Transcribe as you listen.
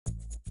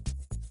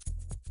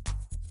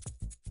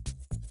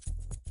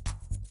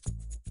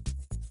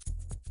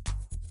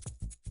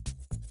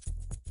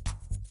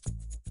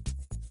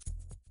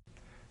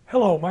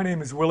Hello, my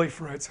name is Willie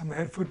Fritz. I'm the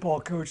head football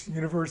coach at the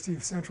University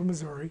of Central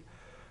Missouri.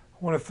 I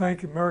want to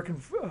thank American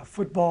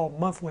Football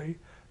Monthly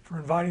for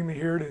inviting me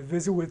here to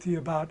visit with you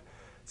about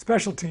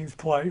special teams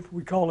play.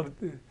 We call it at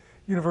the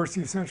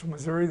University of Central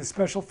Missouri the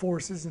Special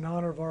Forces in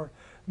honor of our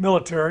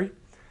military.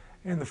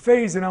 And the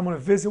phase that I'm going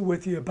to visit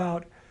with you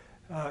about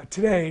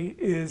today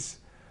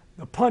is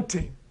the punt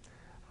team.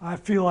 I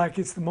feel like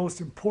it's the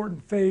most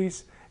important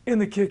phase in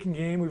the kicking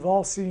game. We've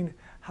all seen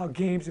how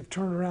games have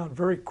turned around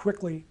very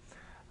quickly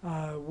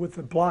with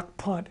the block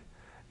punt.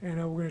 And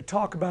we're going to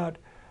talk about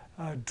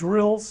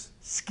drills,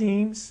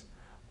 schemes.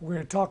 We're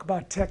going to talk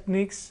about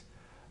techniques,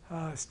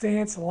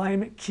 stance,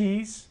 alignment,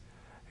 keys,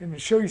 and to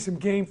show you some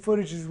game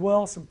footage as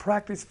well, some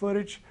practice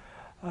footage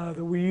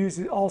that we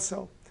use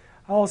also.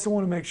 I also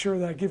want to make sure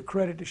that I give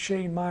credit to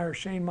Shane Meyer.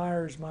 Shane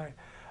Meyer is my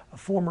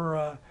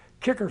former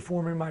kicker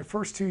for me my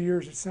first 2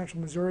 years at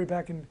Central Missouri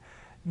back in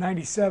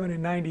 97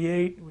 and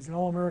 98. He was an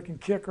All-American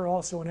kicker,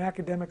 also an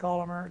academic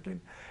All-American,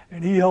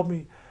 and he helped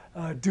me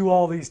do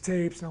all these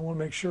tapes, and I want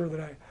to make sure that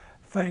I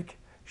thank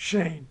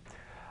Shane.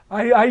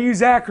 I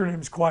use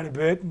acronyms quite a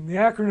bit, and the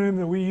acronym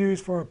that we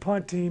use for our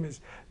punt team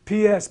is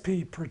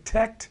PSP,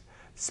 Protect,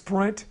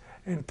 Sprint,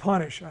 and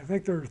Punish. I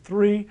think there are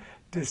three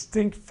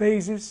distinct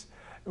phases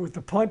with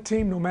the punt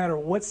team, no matter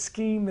what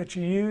scheme that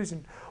you use,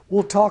 and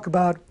we'll talk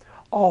about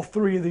all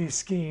three of these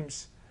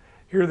schemes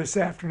here this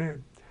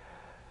afternoon.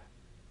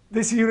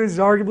 This unit is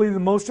arguably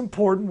the most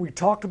important. We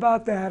talked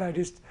about that.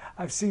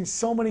 I've seen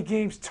so many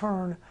games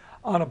turn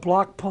on a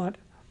block punt.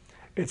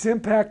 Its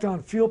impact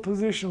on field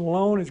position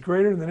alone is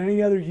greater than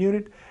any other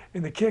unit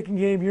in the kicking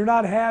game. You're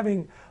not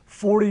having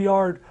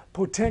 40-yard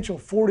potential,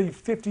 40,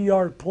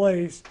 50-yard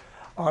plays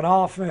on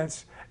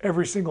offense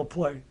every single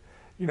play.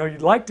 You know,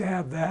 you'd like to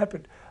have that,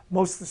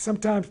 but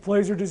sometimes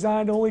plays are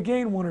designed to only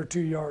gain 1 or 2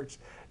 yards,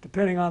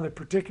 depending on the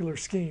particular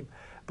scheme.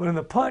 But in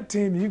the punt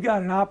team, you've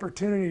got an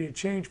opportunity to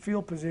change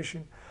field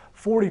position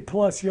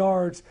 40-plus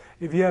yards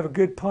if you have a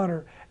good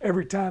punter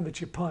every time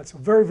that you punt. So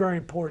very, very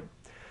important.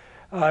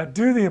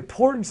 Due to the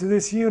importance of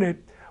this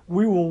unit,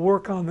 we will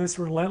work on this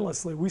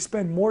relentlessly. We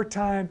spend more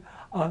time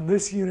on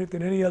this unit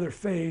than any other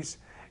phase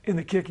in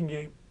the kicking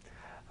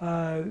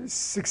game.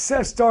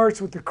 Success starts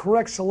with the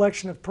correct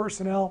selection of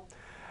personnel.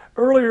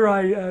 Earlier,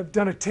 I've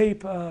done a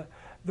tape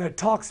that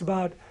talks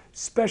about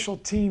special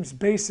teams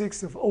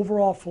basics of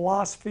overall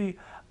philosophy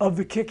of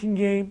the kicking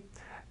game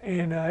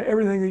and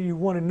everything that you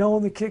want to know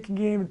in the kicking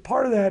game. And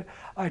part of that,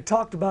 I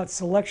talked about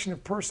selection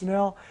of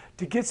personnel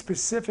to get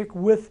specific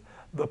with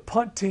the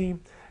punt team.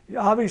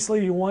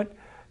 Obviously, you want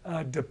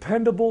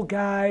dependable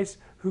guys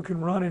who can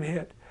run and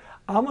hit.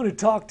 I'm going to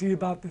talk to you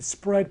about the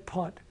spread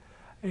punt,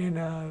 and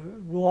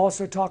we'll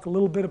also talk a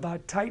little bit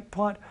about tight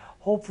punt.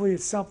 Hopefully,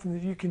 it's something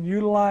that you can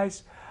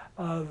utilize.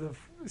 The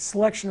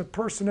selection of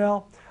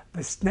personnel,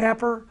 the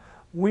snapper,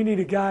 we need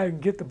a guy who can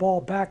get the ball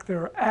back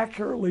there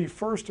accurately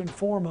first and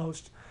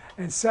foremost,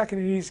 and second,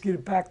 he needs to get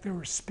it back there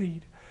with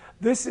speed.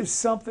 This is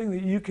something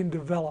that you can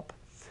develop.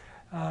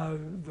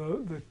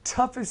 The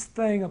toughest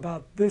thing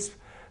about this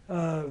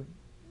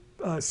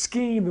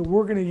scheme that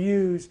we're going to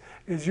use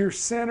is your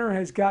center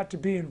has got to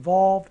be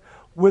involved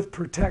with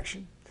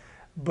protection.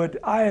 But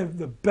I have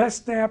the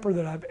best snapper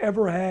that I've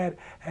ever had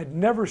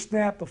never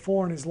snapped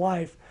before in his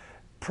life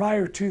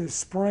prior to the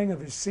spring of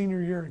his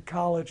senior year in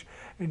college,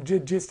 and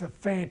did just a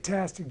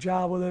fantastic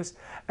job with us.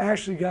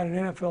 Actually got an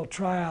NFL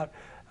tryout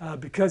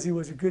because he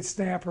was a good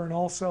snapper and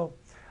also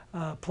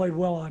played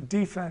well on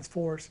defense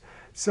for us.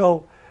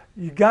 So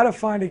you got to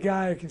find a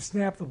guy who can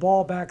snap the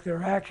ball back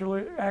there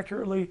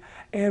accurately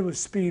and with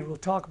speed. We'll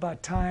talk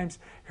about times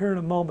here in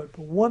a moment.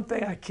 But one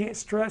thing I can't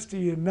stress to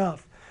you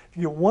enough, if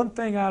you get one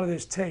thing out of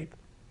this tape,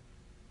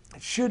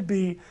 it should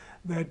be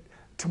that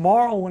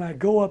tomorrow when I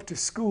go up to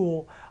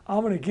school, I'm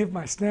going to give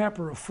my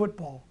snapper a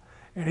football.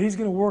 And he's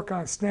going to work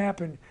on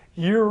snapping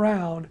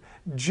year-round,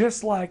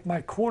 just like my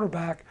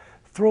quarterback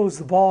throws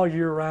the ball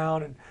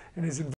year-round and is